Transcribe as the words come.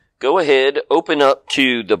Go ahead, open up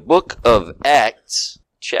to the book of Acts,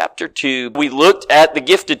 chapter 2. We looked at the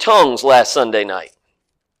gift of tongues last Sunday night.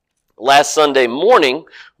 Last Sunday morning,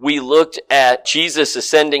 we looked at Jesus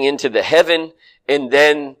ascending into the heaven and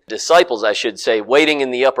then disciples, I should say, waiting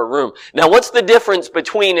in the upper room. Now, what's the difference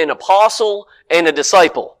between an apostle and a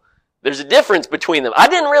disciple? There's a difference between them. I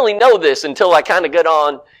didn't really know this until I kind of got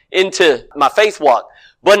on into my faith walk.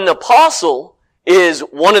 But an apostle is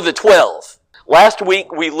one of the 12. Last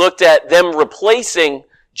week, we looked at them replacing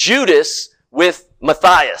Judas with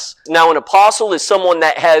Matthias. Now, an apostle is someone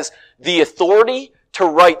that has the authority to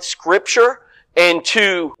write scripture and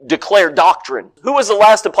to declare doctrine. Who was the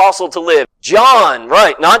last apostle to live? John,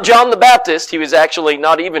 right. Not John the Baptist. He was actually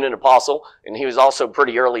not even an apostle, and he was also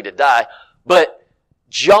pretty early to die. But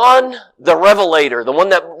John the Revelator, the one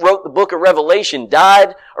that wrote the book of Revelation,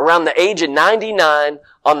 died around the age of 99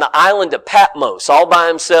 on the island of Patmos, all by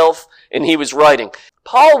himself, and he was writing.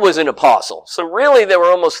 Paul was an apostle. So really there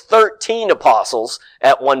were almost 13 apostles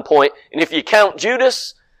at one point. And if you count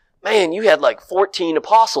Judas, man, you had like 14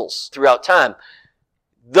 apostles throughout time.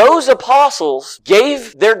 Those apostles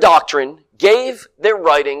gave their doctrine, gave their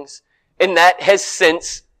writings, and that has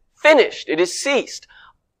since finished. It has ceased.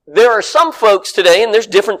 There are some folks today, and there's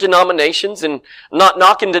different denominations, and I'm not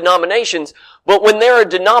knocking denominations, but when there are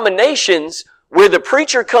denominations where the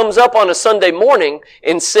preacher comes up on a Sunday morning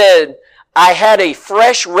and said, I had a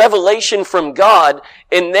fresh revelation from God,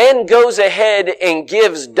 and then goes ahead and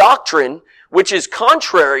gives doctrine which is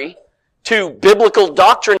contrary to biblical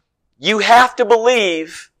doctrine, you have to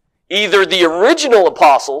believe either the original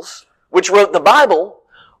apostles, which wrote the Bible,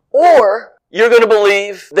 or you're going to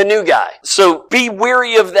believe the new guy. So be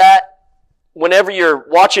wary of that whenever you're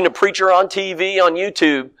watching a preacher on TV, on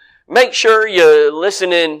YouTube. Make sure you're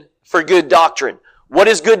listening for good doctrine. What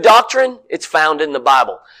is good doctrine? It's found in the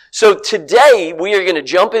Bible. So today we are going to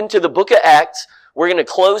jump into the book of Acts. We're going to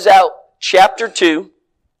close out chapter 2.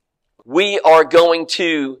 We are going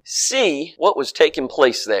to see what was taking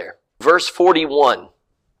place there. Verse 41.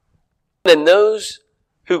 And those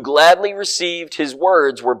who gladly received his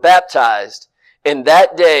words were baptized, and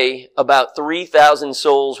that day about 3,000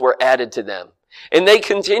 souls were added to them. And they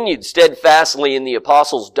continued steadfastly in the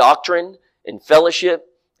apostles' doctrine and fellowship,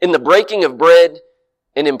 in the breaking of bread,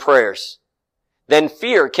 and in prayers. Then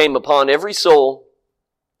fear came upon every soul,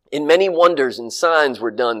 and many wonders and signs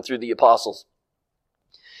were done through the apostles.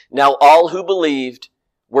 Now all who believed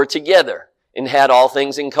were together and had all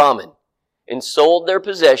things in common, and sold their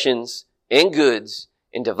possessions and goods,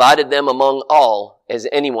 and divided them among all as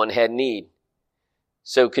anyone had need.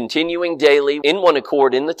 So continuing daily in one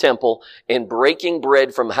accord in the temple, and breaking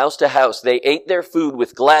bread from house to house, they ate their food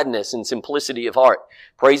with gladness and simplicity of heart,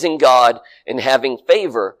 praising God and having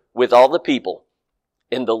favor with all the people.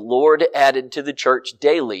 And the Lord added to the church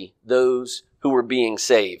daily those who were being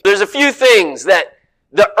saved. There's a few things that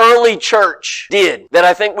the early church did that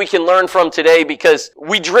I think we can learn from today, because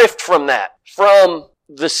we drift from that, from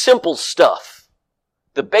the simple stuff,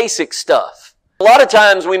 the basic stuff. A lot of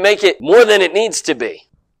times we make it more than it needs to be.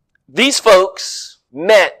 These folks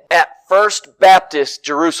met at First Baptist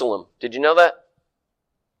Jerusalem. Did you know that?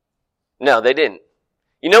 No, they didn't.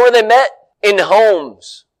 You know where they met? In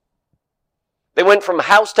homes. They went from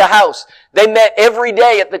house to house. They met every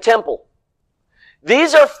day at the temple.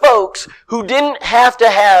 These are folks who didn't have to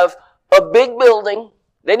have a big building.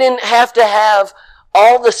 They didn't have to have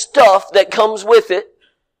all the stuff that comes with it.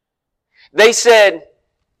 They said,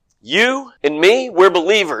 you and me, we're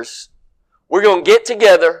believers. We're going to get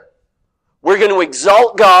together. We're going to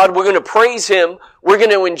exalt God. We're going to praise Him. We're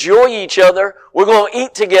going to enjoy each other. We're going to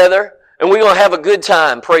eat together. And we're going to have a good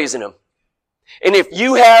time praising Him. And if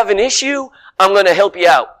you have an issue, I'm going to help you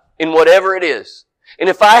out in whatever it is. And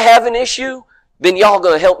if I have an issue, then y'all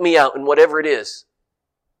going to help me out in whatever it is.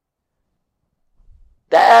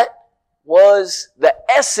 That was the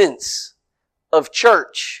essence of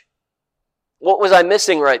church. What was I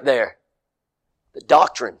missing right there? The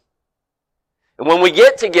doctrine. And when we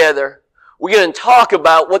get together, we're going to talk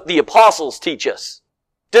about what the apostles teach us.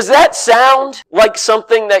 Does that sound like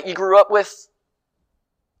something that you grew up with?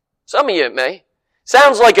 Some of you it may.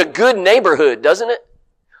 Sounds like a good neighborhood, doesn't it?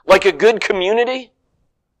 Like a good community?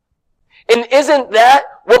 And isn't that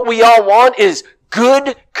what we all want, is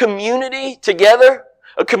good community together?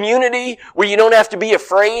 A community where you don't have to be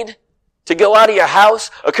afraid to go out of your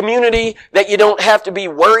house. A community that you don't have to be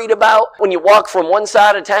worried about when you walk from one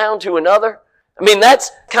side of town to another. I mean,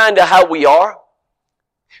 that's kind of how we are.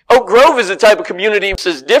 Oak Grove is a type of community that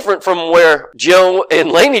is different from where Joe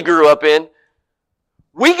and Laney grew up in.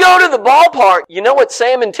 We go to the ballpark. You know what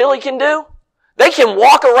Sam and Tilly can do? They can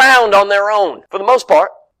walk around on their own, for the most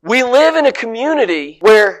part. We live in a community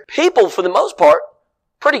where people, for the most part,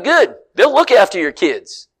 pretty good. They'll look after your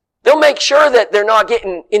kids. They'll make sure that they're not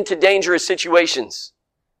getting into dangerous situations.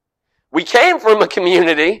 We came from a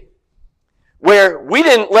community where we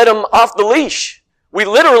didn't let them off the leash. We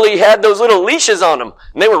literally had those little leashes on them,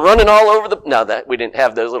 and they were running all over we didn't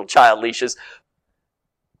have those little child leashes.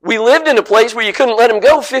 We lived in a place where you couldn't let them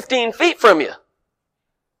go 15 feet from you,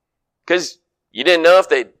 because you didn't know if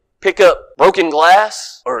they'd pick up broken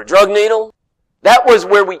glass or a drug needle. That was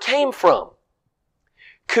where we came from.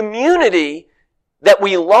 Community that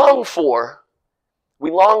we long for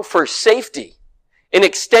safety, an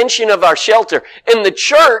extension of our shelter. And the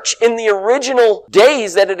church, in the original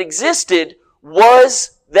days that it existed,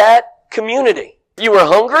 was that community. If you were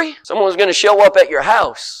hungry, someone was going to show up at your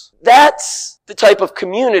house. That's the type of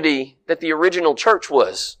community that the original church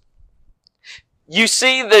was. You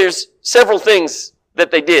see, there's several things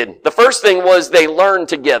that they did. The first thing was they learned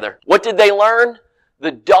together. What did they learn?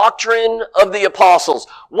 The doctrine of the apostles.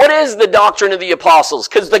 What is the doctrine of the apostles?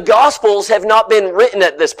 Because the Gospels have not been written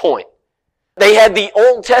at this point. They had the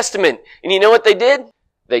Old Testament. And you know what they did?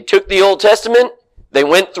 They took the Old Testament, they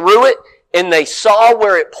went through it, and they saw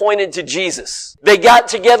where it pointed to Jesus. They got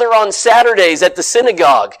together on Saturdays at the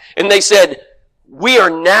synagogue, and they said, we are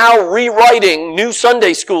now rewriting new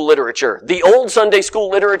Sunday school literature. The old Sunday school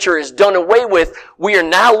literature is done away with. We are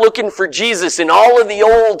now looking for Jesus in all of the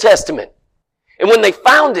Old Testament. And when they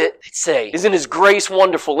found it, they'd say, isn't His grace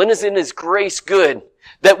wonderful? And isn't His grace good?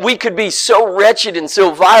 That we could be so wretched and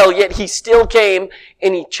so vile, yet He still came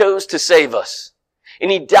and He chose to save us.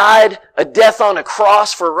 And He died a death on a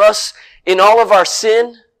cross for us in all of our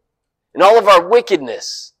sin, in all of our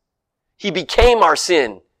wickedness. He became our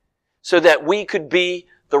sin so that we could be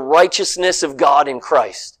the righteousness of God in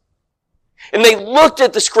Christ. And they looked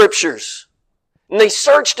at the Scriptures and they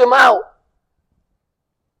searched them out.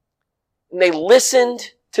 And they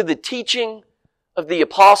listened to the teaching of the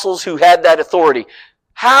apostles who had that authority.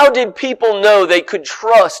 How did people know they could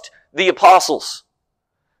trust the apostles?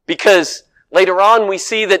 Because later on we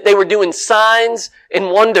see that they were doing signs and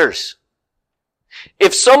wonders.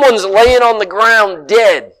 If someone's laying on the ground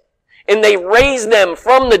dead, and they raise them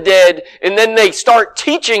from the dead, and then they start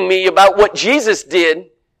teaching me about what Jesus did,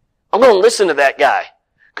 I'm going to listen to that guy.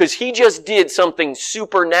 Because he just did something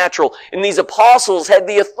supernatural. And these apostles had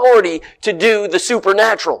the authority to do the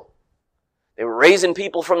supernatural. They were raising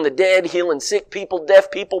people from the dead, healing sick people, deaf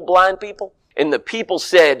people, blind people. And the people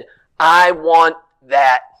said, I want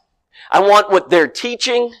that. I want what they're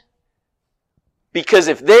teaching. Because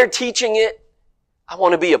if they're teaching it, I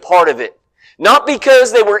want to be a part of it. Not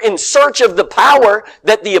because they were in search of the power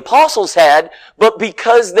that the apostles had, but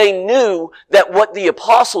because they knew that what the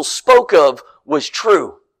apostles spoke of was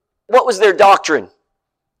true. What was their doctrine?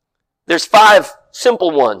 There's 5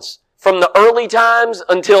 simple ones. From the early times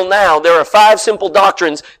until now, there are 5 simple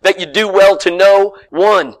doctrines that you do well to know.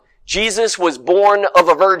 1, Jesus was born of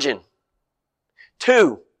a virgin.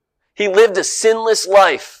 2, He lived a sinless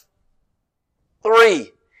life.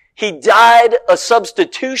 3, He died a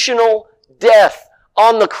substitutional death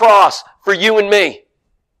on the cross for you and me.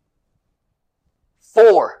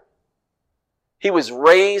 4, He was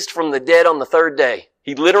raised from the dead on the 3rd day.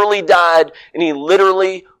 He literally died and He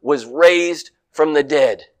literally was raised from the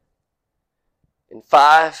dead. And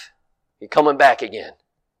 5, He's coming back again.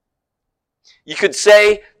 You could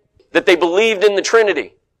say that they believed in the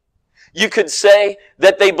Trinity. You could say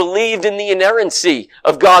that they believed in the inerrancy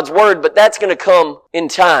of God's Word, but that's going to come in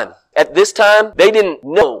time. At this time, they didn't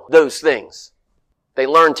know those things. They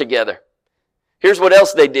learned together. Here's what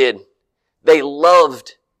else they did. They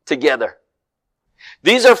loved together.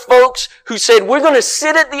 These are folks who said, we're going to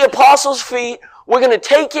sit at the apostles' feet, we're going to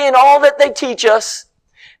take in all that they teach us,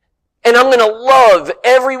 and I'm going to love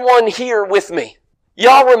everyone here with me.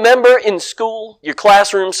 Y'all remember in school, your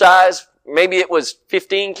classroom size, maybe it was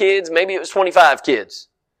 15 kids, maybe it was 25 kids.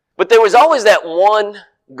 But there was always that one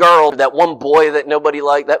girl, that one boy that nobody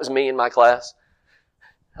liked. That was me in my class.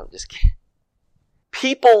 I'm just kidding.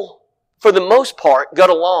 People, for the most part, got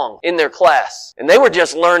along in their class. And they were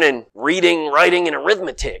just learning reading, writing, and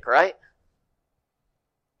arithmetic, right?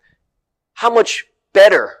 How much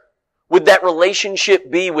better would that relationship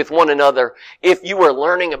be with one another if you were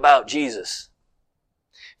learning about Jesus?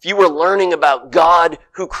 If you were learning about God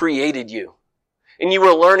who created you. And you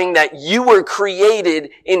were learning that you were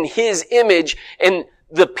created in His image, and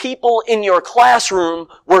the people in your classroom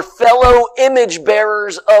were fellow image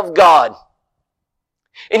bearers of God.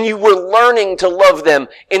 And you were learning to love them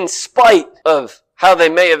in spite of how they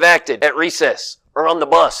may have acted at recess or on the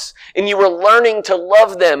bus. And you were learning to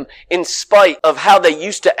love them in spite of how they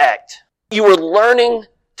used to act. You were learning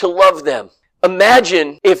to love them.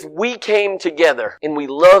 Imagine if we came together and we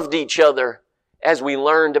loved each other as we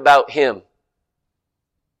learned about Him.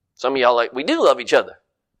 Some of y'all like, we do love each other.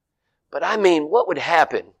 But I mean, what would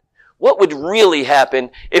happen? What would really happen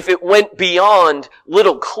if it went beyond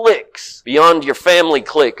little cliques, beyond your family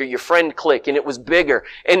clique or your friend clique, and it was bigger?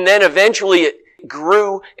 And then eventually it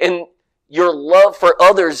grew and your love for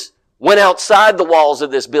others went outside the walls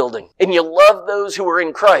of this building. And you love those who are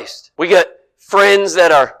in Christ. We got friends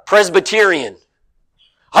that are Presbyterian.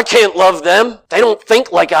 I can't love them. They don't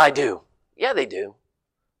think like I do. Yeah, they do.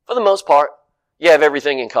 For the most part, you have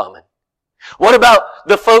everything in common. What about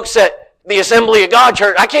the folks at the Assembly of God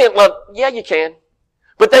Church? I can't love. Yeah, you can.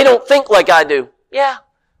 But they don't think like I do. Yeah.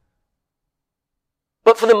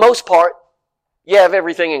 But for the most part, you have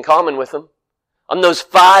everything in common with them. On those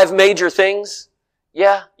 5 major things,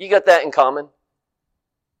 yeah, you got that in common.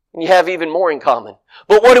 And you have even more in common.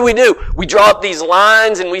 But what do? We draw up these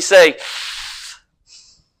lines and we say,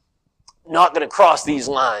 not going to cross these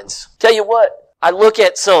lines. Tell you what, I look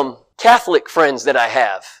at some Catholic friends that I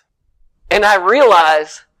have, and I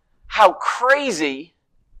realize how crazy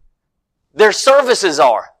their services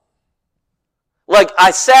are. Like,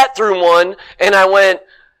 I sat through one and I went,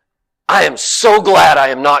 I am so glad I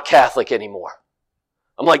am not Catholic anymore.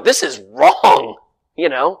 I'm like, this is wrong, you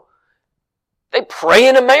know. They pray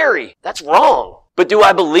in a Mary. That's wrong. But do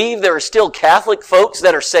I believe there are still Catholic folks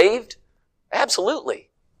that are saved? Absolutely.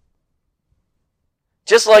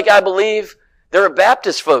 Just like I believe there are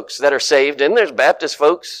Baptist folks that are saved, and there's Baptist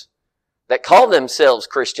folks that call themselves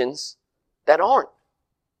Christians that aren't.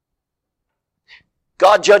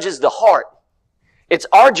 God judges the heart. It's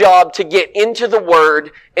our job to get into the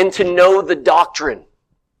Word and to know the doctrine.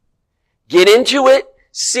 Get into it,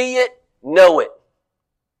 see it, know it.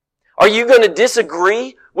 Are you going to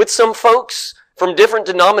disagree with some folks from different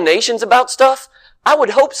denominations about stuff? I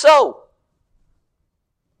would hope so.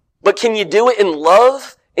 But can you do it in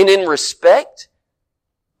love and in respect?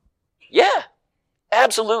 Yeah,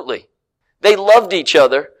 absolutely. They loved each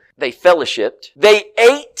other. They fellowshiped. They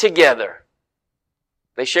ate together.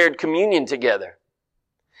 They shared communion together.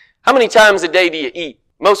 How many times a day do you eat?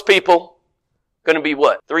 Most people going to be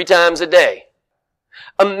what? 3 times a day.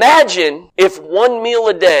 Imagine if 1 meal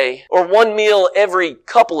a day or 1 meal every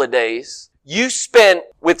couple of days you spent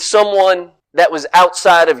with someone that was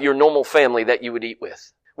outside of your normal family that you would eat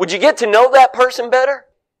with. Would you get to know that person better?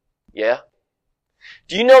 Yeah.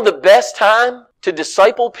 Do you know the best time to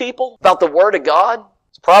disciple people about the Word of God?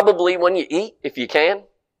 It's probably when you eat, if you can.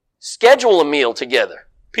 Schedule a meal together.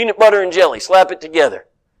 Peanut butter and jelly, slap it together.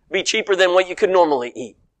 Be cheaper than what you could normally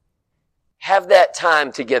eat. Have that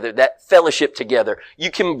time together, that fellowship together. You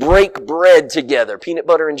can break bread together. Peanut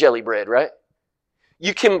butter and jelly bread, right?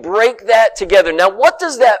 You can break that together. Now, what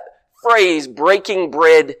does that phrase, breaking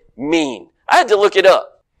bread, mean? I had to look it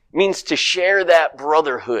up. It means to share that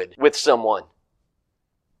brotherhood with someone.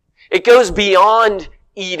 It goes beyond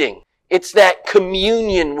eating. It's that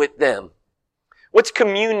communion with them. What's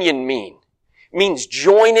communion mean? It means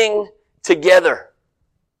joining together.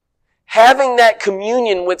 Having that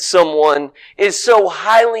communion with someone is so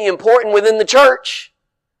highly important within the church.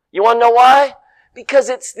 You want to know why? Because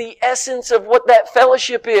it's the essence of what that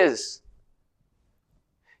fellowship is.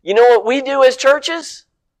 You know what we do as churches?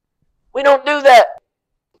 We don't do that.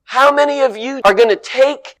 How many of you are going to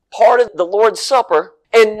take part of the Lord's Supper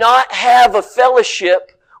and not have a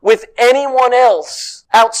fellowship with anyone else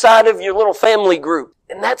outside of your little family group?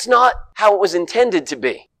 And that's not how it was intended to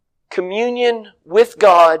be. Communion with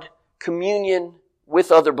God, communion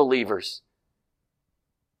with other believers.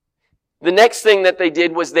 The next thing that they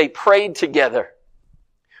did was they prayed together.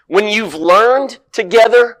 When you've learned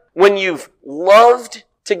together, when you've loved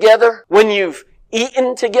together, when you've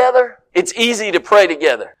eaten together, it's easy to pray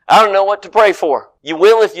together. I don't know what to pray for. You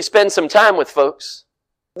will if you spend some time with folks.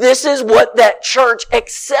 This is what that church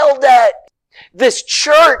excelled at. This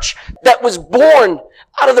church that was born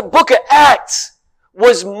out of the book of Acts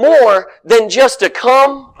was more than just a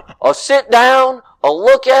come, a sit down, a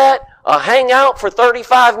look at, a hang out for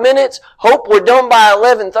 35 minutes, hope we're done by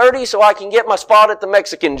 11:30 so I can get my spot at the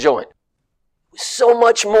Mexican joint. So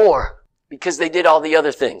much more because they did all the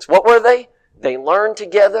other things. What were they? They learned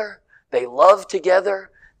together, they loved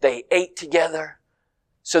together, they ate together,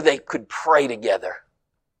 so they could pray together.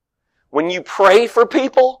 When you pray for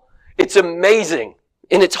people, it's amazing.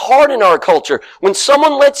 And it's hard in our culture. When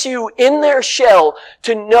someone lets you in their shell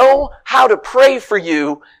to know how to pray for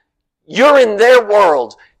you, you're in their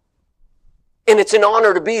world. And it's an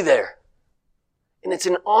honor to be there. And it's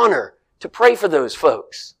an honor to pray for those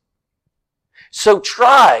folks. So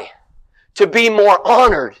try to be more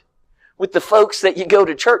honored with the folks that you go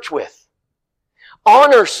to church with.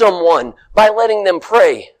 Honor someone by letting them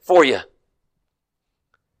pray for you.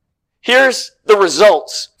 Here's the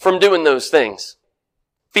results from doing those things.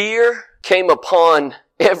 Fear came upon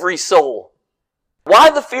every soul.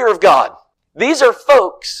 Why the fear of God? These are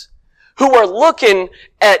folks who are looking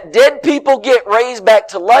at dead people get raised back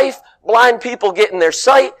to life, blind people getting their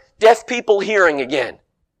sight, deaf people hearing again.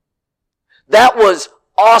 That was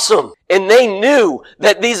awesome. And they knew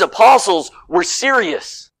that these apostles were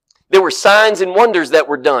serious. There were signs and wonders that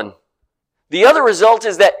were done. The other result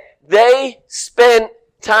is that they spent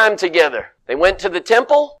time together. They went to the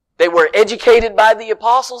temple. They were educated by the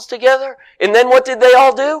apostles together. And then what did they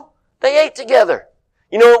all do? They ate together.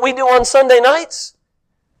 You know what we do on Sunday nights?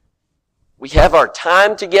 We have our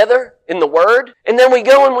time together in the Word, and then we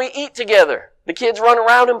go and we eat together. The kids run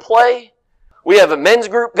around and play. We have a men's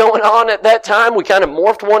group going on at that time. We kind of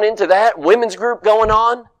morphed one into that. Women's group going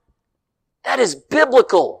on. That is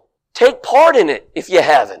biblical. Take part in it if you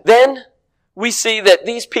haven't. Then we see that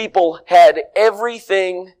these people had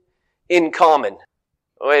everything in common.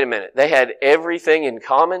 Wait a minute. They had everything in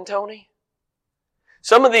common, Tony?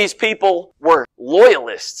 Some of these people were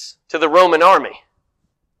loyalists to the Roman army,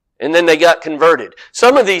 and then they got converted.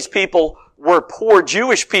 Some of these people were poor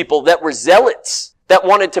Jewish people that were zealots, that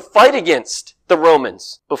wanted to fight against the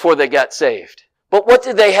Romans before they got saved. But what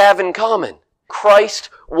did they have in common? Christ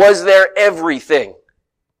was their everything.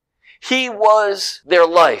 He was their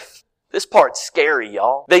life. This part's scary,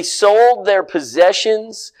 y'all. They sold their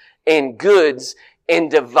possessions and goods and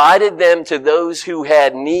divided them to those who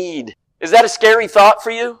had need. Is that a scary thought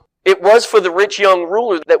for you? It was for the rich young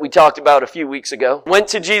ruler that we talked about a few weeks ago. Went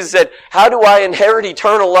to Jesus and said, how do I inherit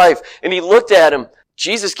eternal life? And he looked at him.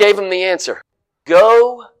 Jesus gave him the answer.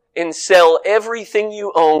 Go and sell everything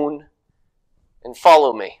you own and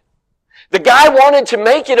follow me. The guy wanted to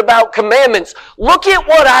make it about commandments. Look at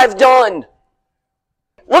what I've done.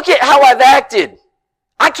 Look at how I've acted.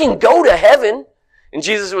 I can go to heaven. And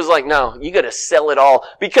Jesus was like, no, you got to sell it all.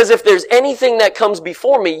 Because if there's anything that comes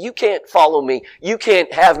before me, you can't follow me. You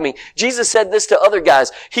can't have me. Jesus said this to other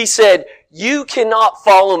guys. He said, you cannot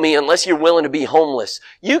follow me unless you're willing to be homeless.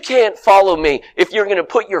 You can't follow me if you're going to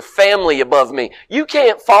put your family above me. You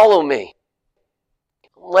can't follow me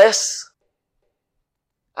unless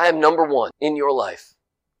I am number one in your life.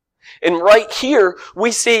 And right here,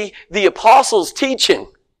 we see the apostles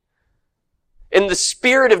teaching and the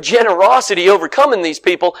spirit of generosity overcoming these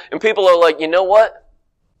people. And people are like, you know what?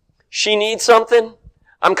 She needs something.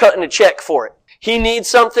 I'm cutting a check for it. He needs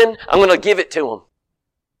something. I'm going to give it to him.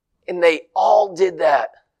 And they all did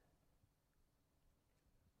that.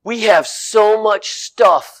 We have so much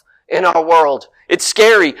stuff in our world. It's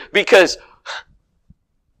scary because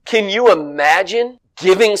can you imagine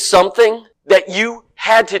giving something that you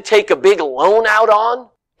had to take a big loan out on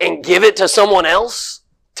and give it to someone else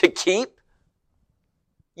to keep?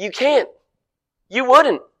 You can't. You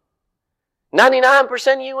wouldn't.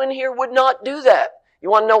 99% of you in here would not do that. You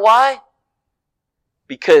want to know why?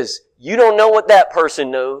 Because you don't know what that person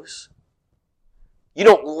knows. You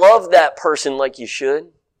don't love that person like you should.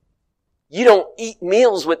 You don't eat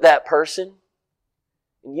meals with that person.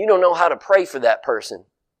 And you don't know how to pray for that person.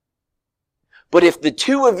 But if the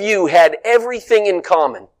two of you had everything in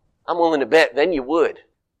common, I'm willing to bet then you would.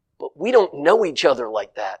 But we don't know each other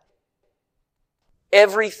like that.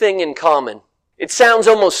 Everything in common. It sounds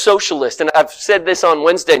almost socialist, and I've said this on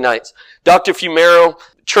Wednesday nights. Dr. Fumero,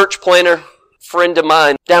 church planner, friend of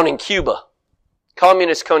mine down in Cuba,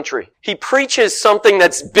 communist country. He preaches something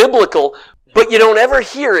that's biblical, but you don't ever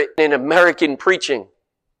hear it in American preaching.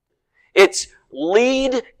 It's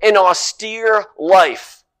lead an austere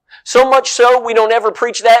life. So much so, we don't ever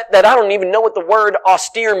preach that I don't even know what the word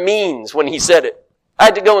austere means when he said it. I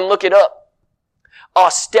had to go and look it up.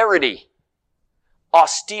 Austerity.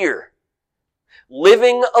 Austere.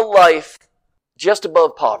 Living a life just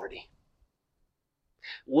above poverty.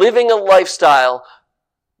 Living a lifestyle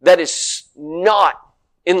that is not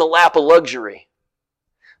in the lap of luxury.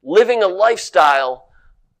 Living a lifestyle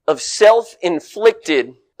of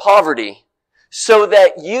self-inflicted poverty so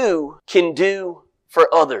that you can do for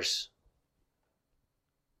others.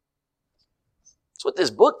 That's what this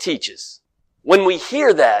book teaches. When we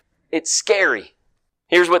hear that, it's scary.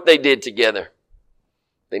 Here's what they did together.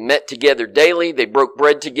 They met together daily. They broke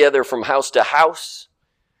bread together from house to house.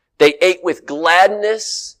 They ate with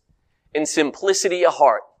gladness and simplicity of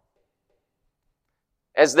heart.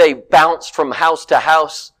 As they bounced from house to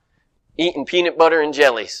house, eating peanut butter and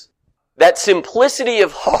jellies. That simplicity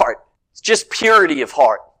of heart, it's just purity of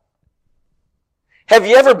heart. Have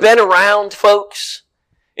you ever been around folks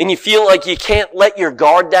and you feel like you can't let your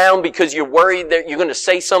guard down because you're worried that you're going to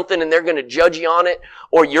say something and they're going to judge you on it,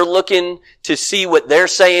 or you're looking to see what they're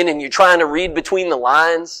saying and you're trying to read between the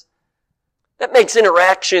lines, that makes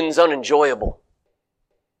interactions unenjoyable.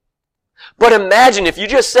 But imagine if you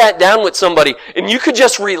just sat down with somebody and you could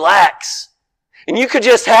just relax and you could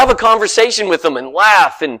just have a conversation with them and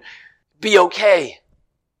laugh and be okay.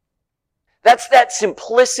 That's that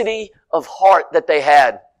simplicity of heart that they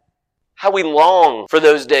had. How we long for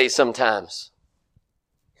those days sometimes.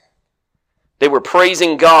 They were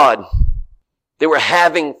praising God. They were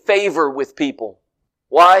having favor with people.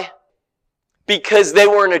 Why? Because they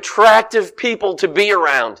were an attractive people to be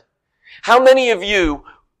around. How many of you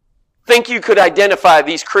think you could identify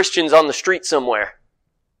these Christians on the street somewhere?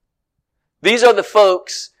 These are the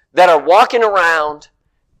folks that are walking around,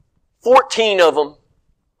 14 of them,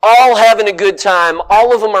 all having a good time.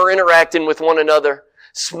 All of them are interacting with one another.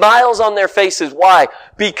 Smiles on their faces. Why?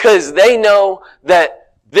 Because they know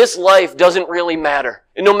that this life doesn't really matter.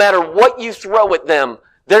 And no matter what you throw at them,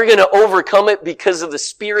 they're going to overcome it because of the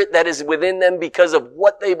Spirit that is within them, because of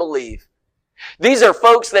what they believe. These are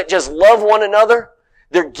folks that just love one another.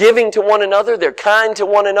 They're giving to one another. They're kind to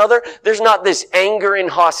one another. There's not this anger and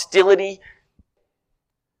hostility.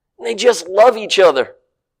 They just love each other.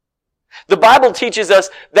 The Bible teaches us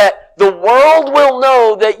that the world will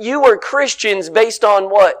know that you are Christians based on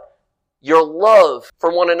what? Your love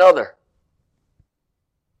for one another.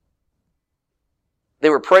 They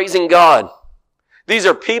were praising God. These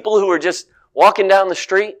are people who are just walking down the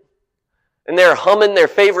street and they're humming their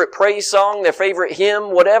favorite praise song, their favorite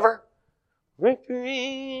hymn, whatever. And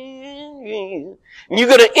you're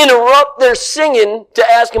going to interrupt their singing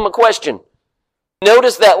to ask them a question.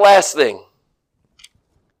 Notice that last thing.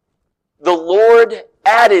 The Lord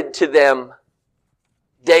added to them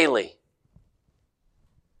daily.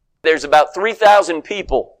 There's about 3,000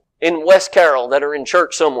 people in West Carroll that are in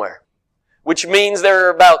church somewhere, which means there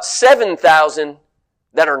are about 7,000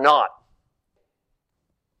 that are not.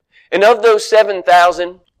 And of those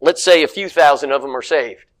 7,000, let's say a few thousand of them are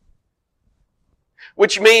saved,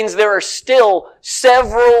 which means there are still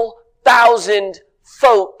several thousand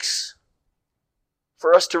folks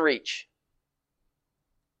for us to reach.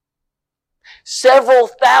 Several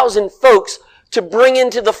thousand folks to bring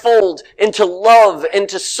into the fold and to love and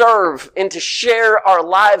to serve and to share our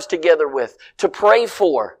lives together with, to pray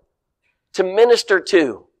for, to minister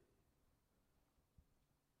to.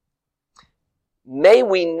 May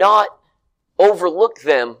we not overlook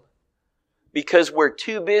them because we're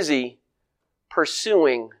too busy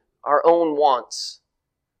pursuing our own wants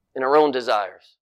and our own desires.